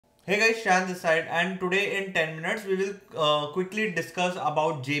Hey guys, Shan this side, and today in 10 minutes we will quickly discuss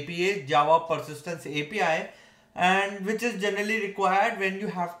about JPA Java Persistence API, and which is generally required when you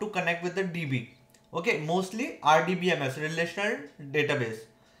have to connect with the DB. Okay, mostly RDBMS, Relational Database.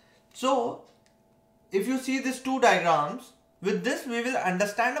 So if you see these two diagrams, with this we will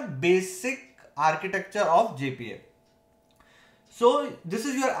understand a basic architecture of JPA. So this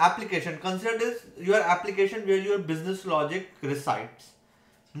is your application. Consider this your application where your business logic resides.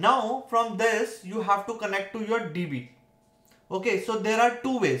 Now from this you have to connect to your DB. Okay, so there are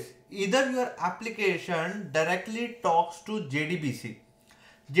two ways. Either your application directly talks to JDBC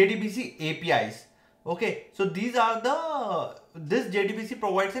APIs. Okay, so these are this JDBC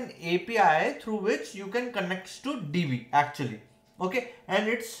provides an API through which you can connect to DB actually. Okay, and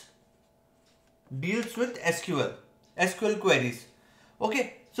it's deals with SQL queries.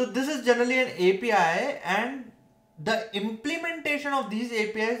 Okay, so this is generally an API, and the implementation of these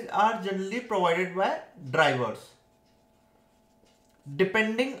APIs are generally provided by drivers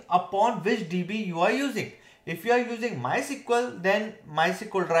depending upon which DB you are using. If you are using MySQL, then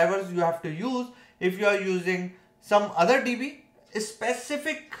MySQL drivers you have to use. If you are using some other DB,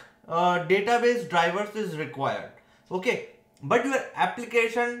 specific database drivers is required. Okay, but your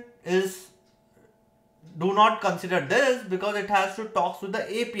application is, do not consider this because it has to talk to the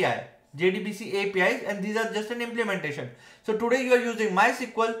API, JDBC APIs, and these are just an implementation. So today you are using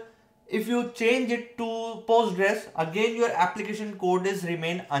MySQL. If you change it to Postgres, again your application code is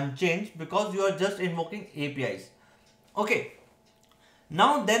remain unchanged because you are just invoking APIs. Okay.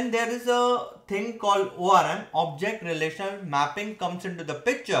 Now then there is a thing called ORM, Object Relational Mapping, comes into the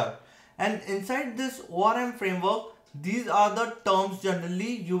picture, and inside this ORM framework, these are the terms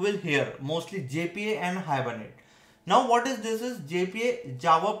generally you will hear, mostly JPA and Hibernate. Now what is this is JPA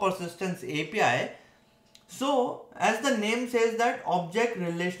Java Persistence API. So as the name says that object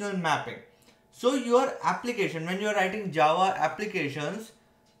relational mapping. So your application, when you are writing Java applications,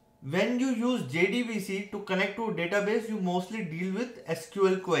 when you use JDBC to connect to a database, you mostly deal with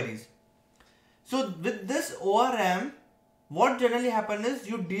SQL queries. So with this ORM, what generally happens is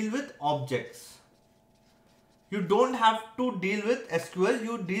you deal with objects. You don't have to deal with SQL,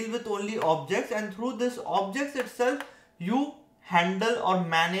 you deal with only objects, and through this objects itself, you handle or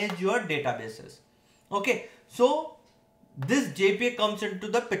manage your databases. Okay, so this JPA comes into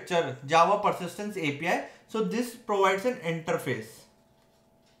the picture, Java Persistence API. So this provides an interface.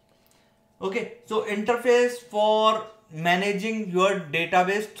 Okay, so interface for managing your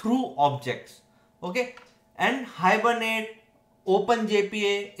database through objects. Okay, and Hibernate,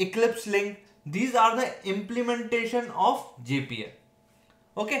 OpenJPA, Eclipse Link, these are the implementation of JPA.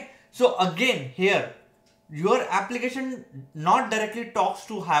 Okay, so again here your application not directly talks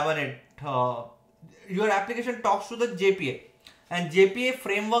to Hibernate. Your application talks to the JPA, and JPA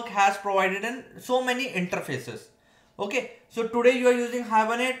framework has provided in so many interfaces. Okay, so today you are using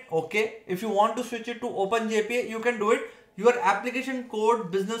Hibernate. Okay, if you want to switch it to OpenJPA, you can do it. Your application code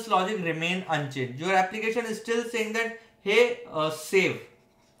business logic remain unchanged. Your application is still saying that hey, save.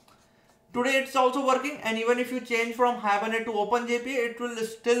 Today it's also working, and even if you change from Hibernate to OpenJPA, it will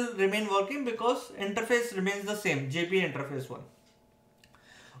still remain working because interface remains the same, JPA interface one.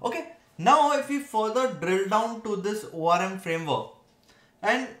 Okay, now if we further drill down to this ORM framework,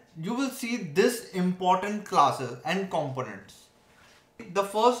 and you will see this important classes and components. The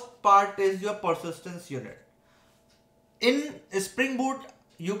first part is your persistence unit. In Spring Boot,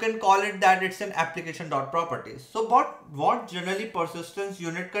 you can call it that it's an application.properties. So what generally persistence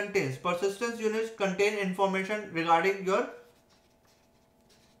unit contains? Persistence units contain information regarding your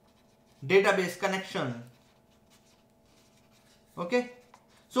database connection. Okay,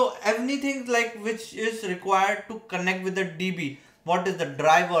 so everything like which is required to connect with the DB. What is the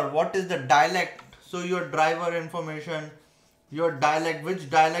driver? What is the dialect? So your driver information, your dialect, which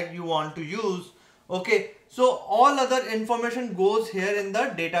dialect you want to use. Okay, so all other information goes here in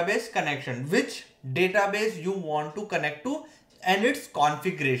the database connection, which database you want to connect to and its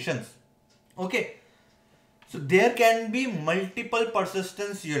configurations. Okay, so there can be multiple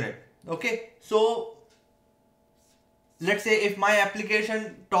persistence unit. Okay, so let's say if my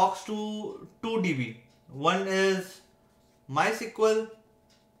application talks to 2 DB, one is MySQL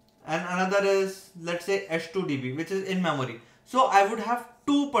and another is, let's say, H2DB, which is in memory. So I would have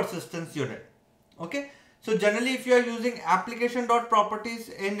two persistence unit. Okay, so generally if you are using application.properties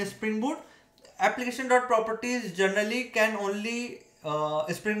in Spring Boot, application.properties generally can only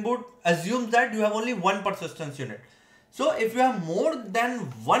Spring Boot assumes that you have only one persistence unit. So if you have more than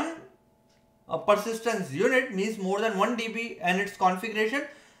one persistence unit, means more than 1 DB and its configuration,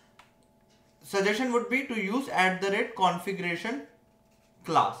 suggestion would be to use @configuration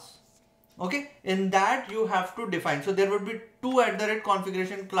class. Okay, in that you have to define. So there would be two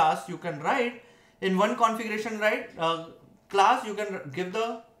 @configuration class you can write. In one configuration class, you can give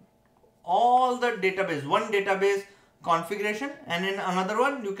the all the database, one database configuration, and in another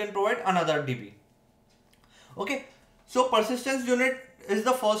one you can provide another DB. Okay, so persistence unit is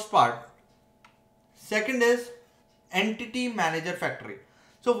the first part. Second is entity manager factory.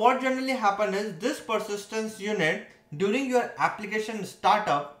 So what generally happens is this persistence unit during your application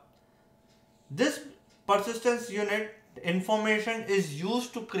startup, this persistence unit information is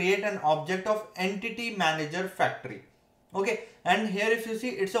used to create an object of entity manager factory. Okay, and here if you see,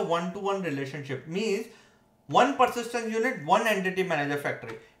 it's a one-to-one relationship, means one persistence unit, one entity manager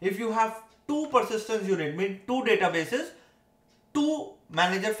factory. If you have two persistence unit, means two databases, two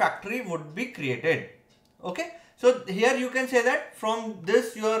manager factory would be created. Okay, so here you can say that from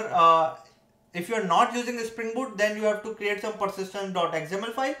this your if you are not using Spring Boot, then you have to create some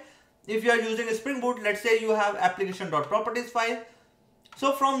persistence.xml file. If you are using Spring Boot, let's say you have application.properties file.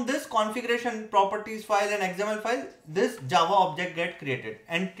 So from this configuration properties file and XML file, this Java object get created,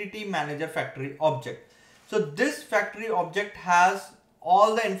 entity manager factory object. So this factory object has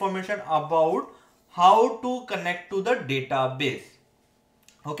all the information about how to connect to the database.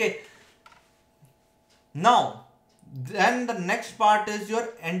 Okay. Now, then the next part is your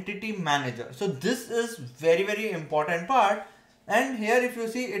entity manager. So this is very, very important part. And here if you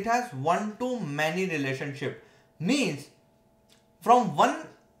see, it has one-to-many relationship, means from one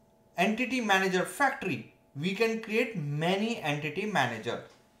entity manager factory, we can create many entity manager.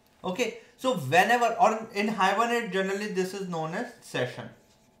 Okay, so whenever, or in Hibernate generally this is known as session.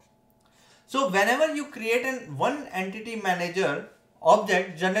 So whenever you create one entity manager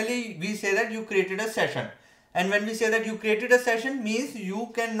object, generally we say that you created a session. And when we say that you created a session, means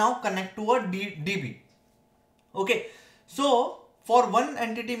you can now connect to a DB. Okay, so for one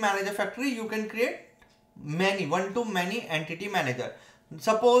entity manager factory, you can create many, one-to-many entity manager.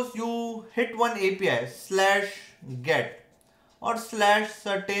 Suppose you hit one API /get or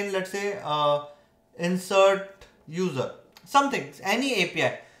 /certain, let's say insert user, something, any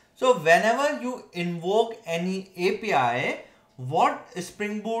API. So whenever you invoke any API, what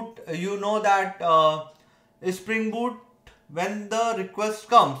Spring Boot, you know that Spring Boot, when the request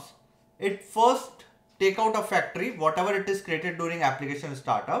comes, it first take out a factory, whatever it is created during application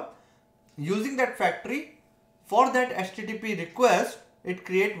startup. Using that factory, for that HTTP request, it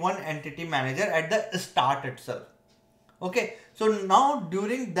create one entity manager at the start itself. Okay, so now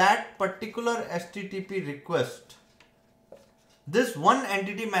during that particular HTTP request, this one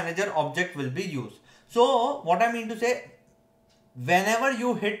entity manager object will be used. So what I mean to say, whenever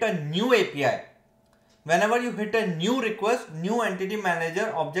you hit a new API, whenever you hit a new request, new entity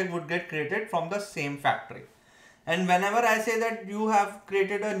manager object would get created from the same factory. And whenever I say that you have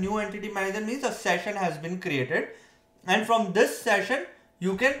created a new entity manager, means a session has been created. And from this session,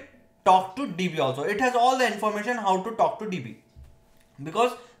 you can talk to DB also. It has all the information how to talk to DB,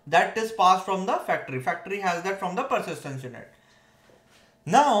 because that is passed from the factory. Factory has that from the persistence unit.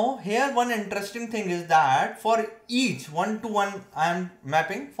 Now here one interesting thing is that for each one-to-one I am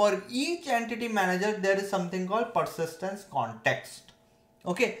mapping, for each entity manager there is something called persistence context.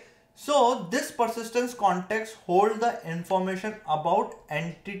 Okay, so this persistence context holds the information about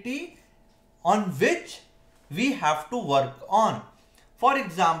entity on which we have to work on. For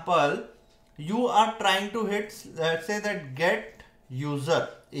example, you are trying to hit, let's say that get user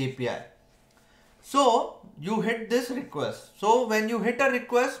API. So you hit this request. So when you hit a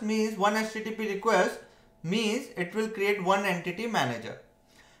request, means one HTTP request, means it will create one entity manager.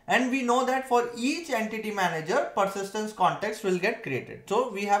 And we know that for each entity manager, persistence context will get created.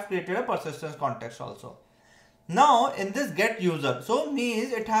 So we have created a persistence context also. Now in this get user, so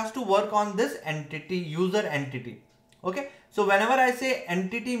means it has to work on this entity, user entity. Okay. So whenever I say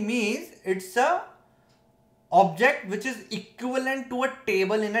entity, means it's a object which is equivalent to a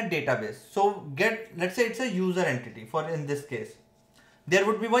table in a database. So get, let's say it's a user entity. For in this case, there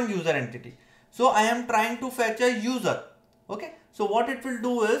would be one user entity. So I am trying to fetch a user. Okay. So what it will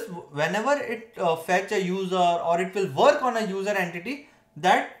do is, whenever it fetch a user or it will work on a user entity,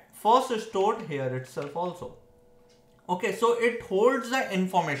 that first is stored here itself also. Okay. So it holds the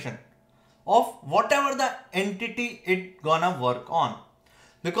information of whatever the entity it gonna work on,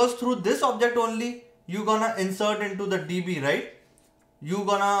 because through this object only you gonna insert into the DB, right? You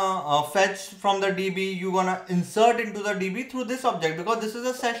gonna fetch from the DB, you gonna insert into the DB through this object, because this is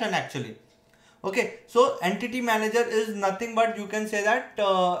a session actually. Okay, so entity manager is nothing but, you can say that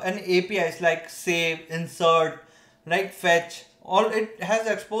an APIs like save, insert, like fetch, all it has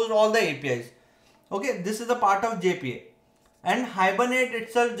exposed all the APIs. Okay, this is a part of JPA. and Hibernate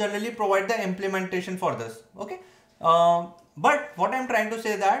itself generally provide the implementation for this. Okay, but what I'm trying to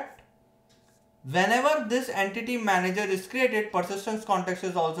say that whenever this entity manager is created, persistence context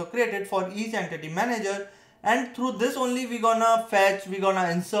is also created for each entity manager, and through this only we gonna fetch, we gonna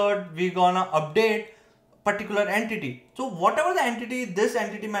insert, we gonna update particular entity. So whatever the entity this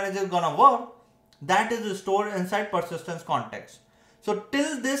entity manager is gonna work, that is stored inside persistence context. So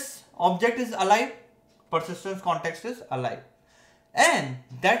till this object is alive, persistence context is alive. And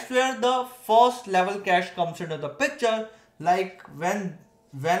that's where the first level cache comes into the picture. Like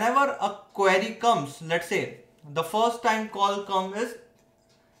whenever a query comes, let's say the first time call comes is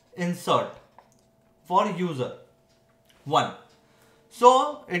insert for user 1.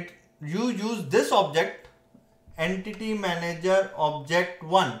 So you use this object, entity manager object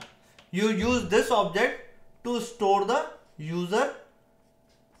 1. You use this object to store the user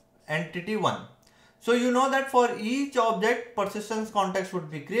entity 1. So you know that for each object persistence context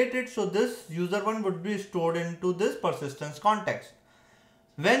would be created. So this user 1 would be stored into this persistence context.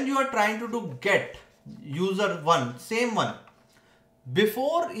 When you are trying to do get user 1, same one,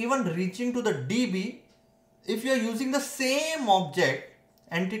 before even reaching to the DB, if you are using the same object,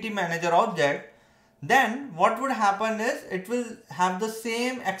 entity manager object, then what would happen is it will have the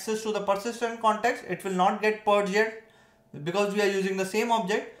same access to the persistent context. It will not get purged yet because we are using the same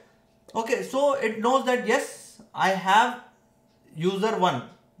object. Okay, so it knows that yes, I have user 1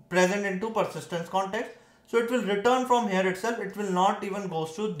 present into persistence context. So it will return from here itself. It will not even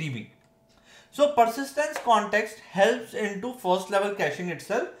goes to DB. So persistence context helps into first level caching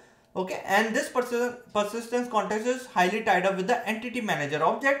itself. Okay, and this persistence context is highly tied up with the entity manager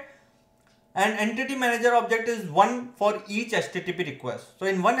object. And entity manager object is one for each HTTP request. So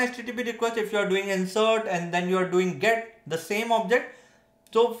in one HTTP request, if you are doing insert and then you are doing get, the same object.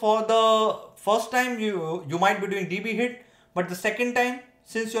 So for the first time you might be doing DB hit, but the second time,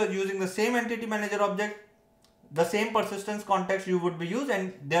 since you are using the same entity manager object, the same persistence context you would be used,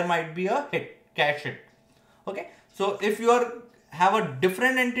 and there might be a hit, cache hit. Okay, so if you have a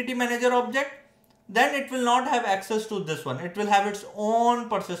different entity manager object, then it will not have access to this one. It will have its own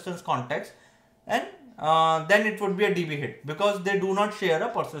persistence context, and then it would be a DB hit because they do not share a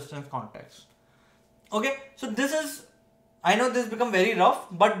persistence context. Okay, so this is, I know this become very rough,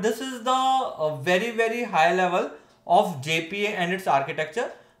 but this is the very high level of JPA and its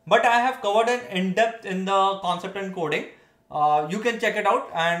architecture. But I have covered an in-depth in the concept and coding. You can check it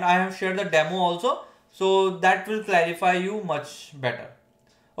out, and I have shared the demo also. So that will clarify you much better.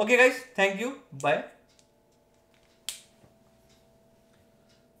 Okay guys, thank you. Bye.